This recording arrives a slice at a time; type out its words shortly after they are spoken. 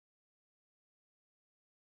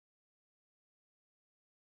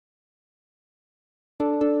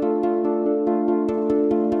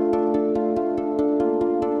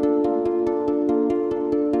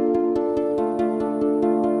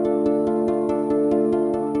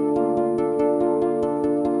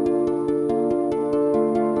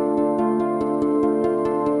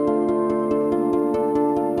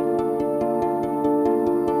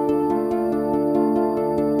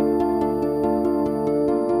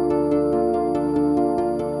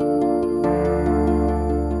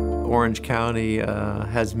Orange County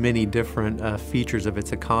has many different features of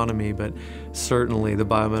its economy, but certainly the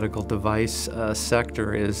biomedical device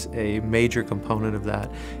sector is a major component of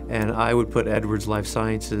that. And I would put Edwards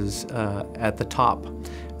Lifesciences at the top.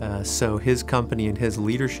 So his company and his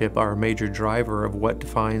leadership are a major driver of what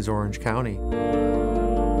defines Orange County.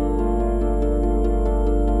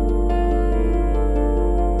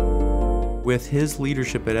 With his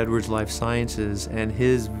leadership at Edwards Lifesciences and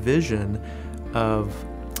his vision of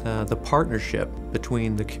the partnership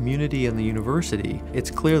between the community and the university, it's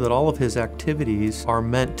clear that all of his activities are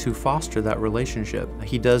meant to foster that relationship.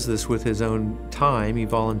 He does this with his own time. He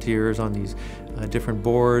volunteers on these different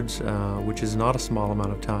boards, which is not a small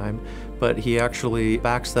amount of time, but he actually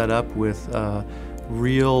backs that up with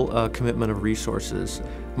real commitment of resources.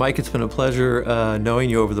 Mike, it's been a pleasure knowing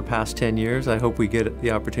you over the past 10 years. I hope we get the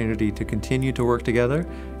opportunity to continue to work together,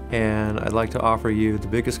 and I'd like to offer you the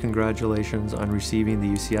biggest congratulations on receiving the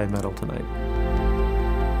UCI medal tonight.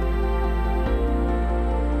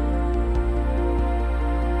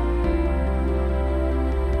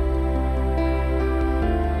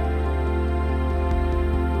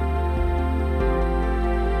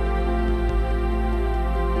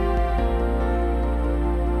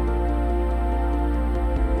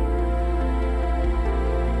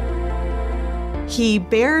 He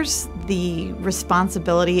bears the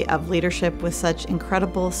responsibility of leadership with such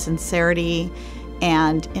incredible sincerity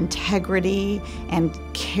and integrity and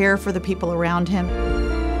care for the people around him.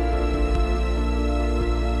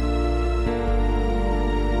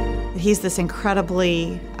 He's this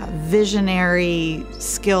incredibly visionary,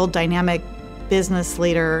 skilled, dynamic business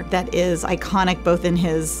leader that is iconic both in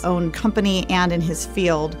his own company and in his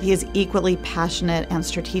field. He is equally passionate and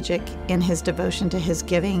strategic in his devotion to his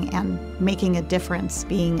giving and making a difference,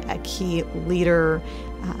 being a key leader,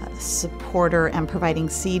 supporter, and providing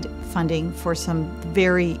seed funding for some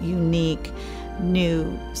very unique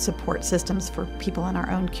new support systems for people in our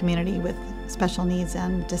own community with special needs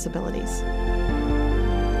and disabilities.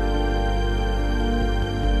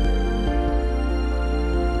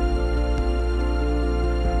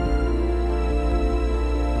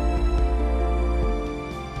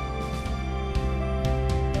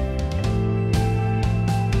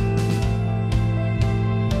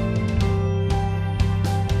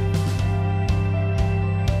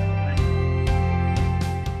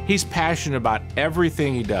 He's passionate about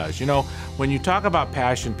everything he does. You know, when you talk about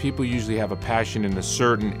passion, people usually have a passion in a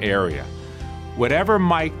certain area. Whatever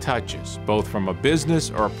Mike touches, both from a business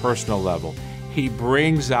or a personal level, he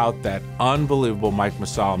brings out that unbelievable Mike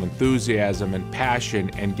Mussallem enthusiasm and passion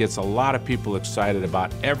and gets a lot of people excited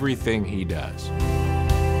about everything he does.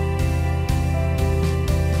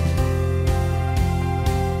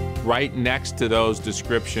 Right next to those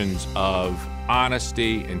descriptions of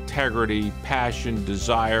honesty, integrity, passion,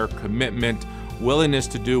 desire, commitment, willingness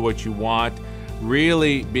to do what you want,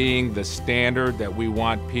 really being the standard that we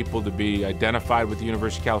want people to be identified with the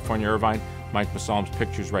University of California, Irvine, Mike Mussallem's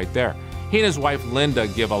picture's right there. He and his wife, Linda,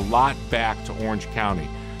 give a lot back to Orange County.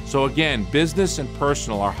 So again, business and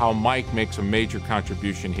personal are how Mike makes a major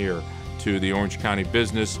contribution here to the Orange County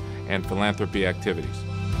business and philanthropy activities.